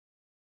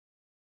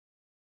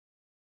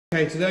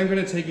Okay, today I'm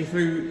going to take you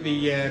through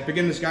the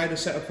beginner's guide to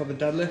set up for the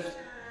deadlift.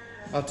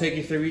 I'll take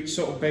you through each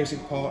sort of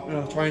basic part and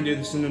I'll try and do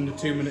this in under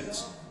 2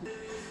 minutes.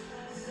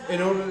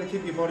 In order to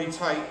keep your body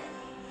tight,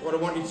 what I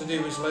want you to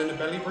do is learn to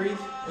belly breathe.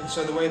 And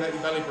so the way that you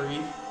belly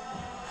breathe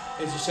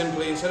is you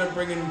simply, instead of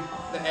bringing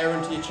the air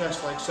into your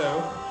chest like so,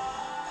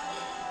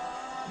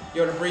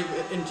 you want to breathe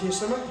it into your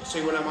stomach. So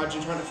you want to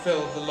imagine trying to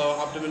fill the lower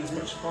abdomen as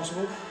much as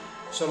possible.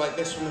 So like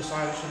this from the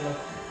side it should look.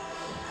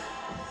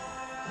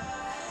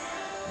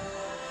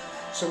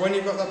 So when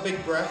you've got that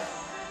big breath,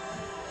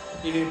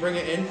 you need to bring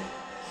it in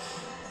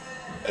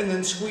and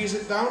then squeeze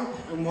it down.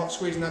 And what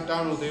squeezing that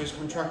down will do is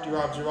contract your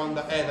abs around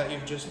that air that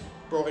you've just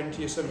brought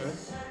into your stomach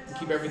and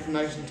keep everything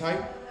nice and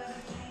tight.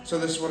 So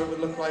this is what it would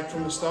look like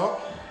from the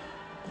start.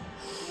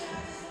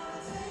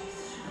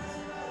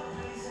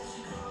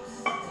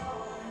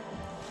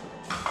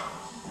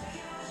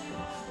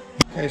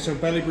 Okay, so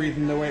belly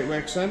breathing, the way it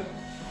works then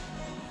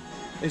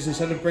is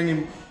instead of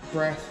bringing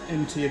breath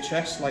into your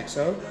chest like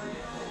so,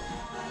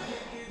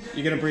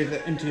 you're going to breathe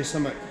it into your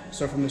stomach.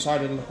 So from the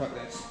side it'll look like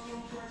this.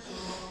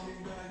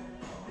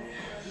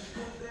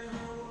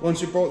 Once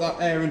you've brought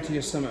that air into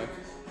your stomach,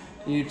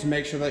 you need to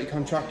make sure that you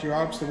contract your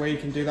abs. The way you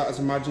can do that is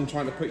imagine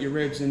trying to put your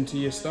ribs into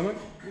your stomach.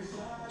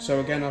 So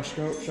again, I'll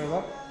show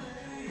that.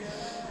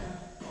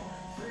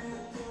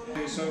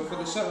 Okay, so for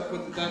the setup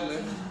with the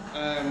deadlift,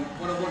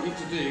 what I want you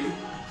to do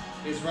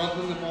is, rather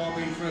than the bar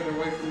being further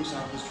away from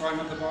yourself, is try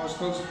and have the bar as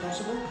close as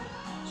possible.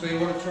 So you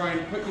want to try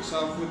and put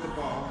yourself with the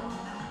bar.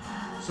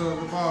 So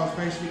the bar is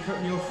basically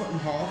cutting your foot in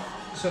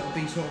half, so it'll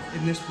be sort of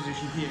in this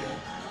position here.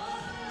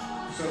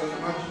 So then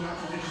imagine that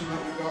position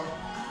that you've got,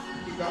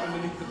 keep that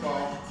underneath the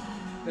bar,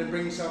 then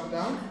bring yourself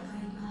down,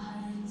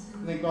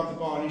 and then grab the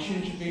bar, and your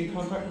shin should be in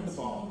contact with the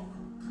bar.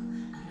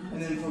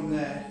 And then from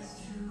there,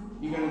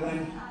 you're going to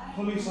then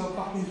pull yourself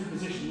back into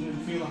position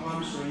and feel the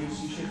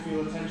hamstrings. You should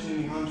feel the tension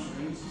in your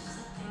hamstrings.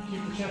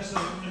 Keep the chest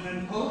up and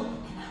then pull,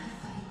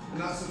 and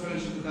that's the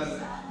finish of the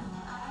deadlift.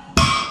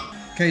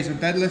 Okay, so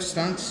deadlift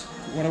stance.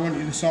 What I want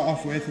you to start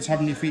off with is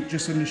having your feet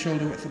just on your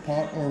shoulder width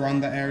apart or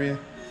around that area.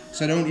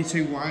 So don't be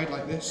too wide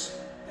like this,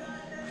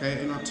 okay,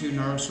 and not too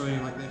narrow, so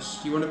you're like this.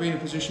 You want to be in a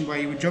position where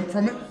you would jump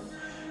from it.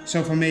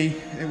 So for me,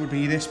 it would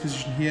be this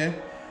position here.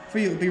 For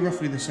you, it would be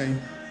roughly the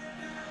same.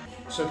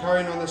 So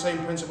carrying on the same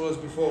principle as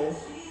before,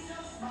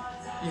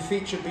 your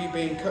feet should be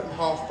being cut in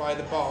half by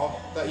the bar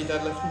that you're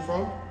deadlifting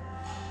from.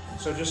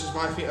 So just as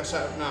my feet are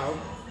set up now,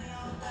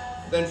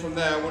 then from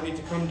there I want you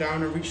to come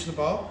down and reach the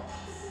bar.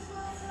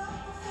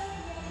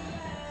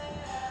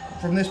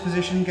 From this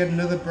position, get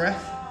another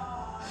breath,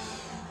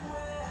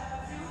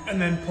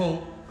 and then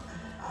pull,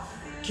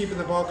 keeping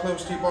the bar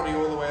close to your body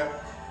all the way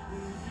up.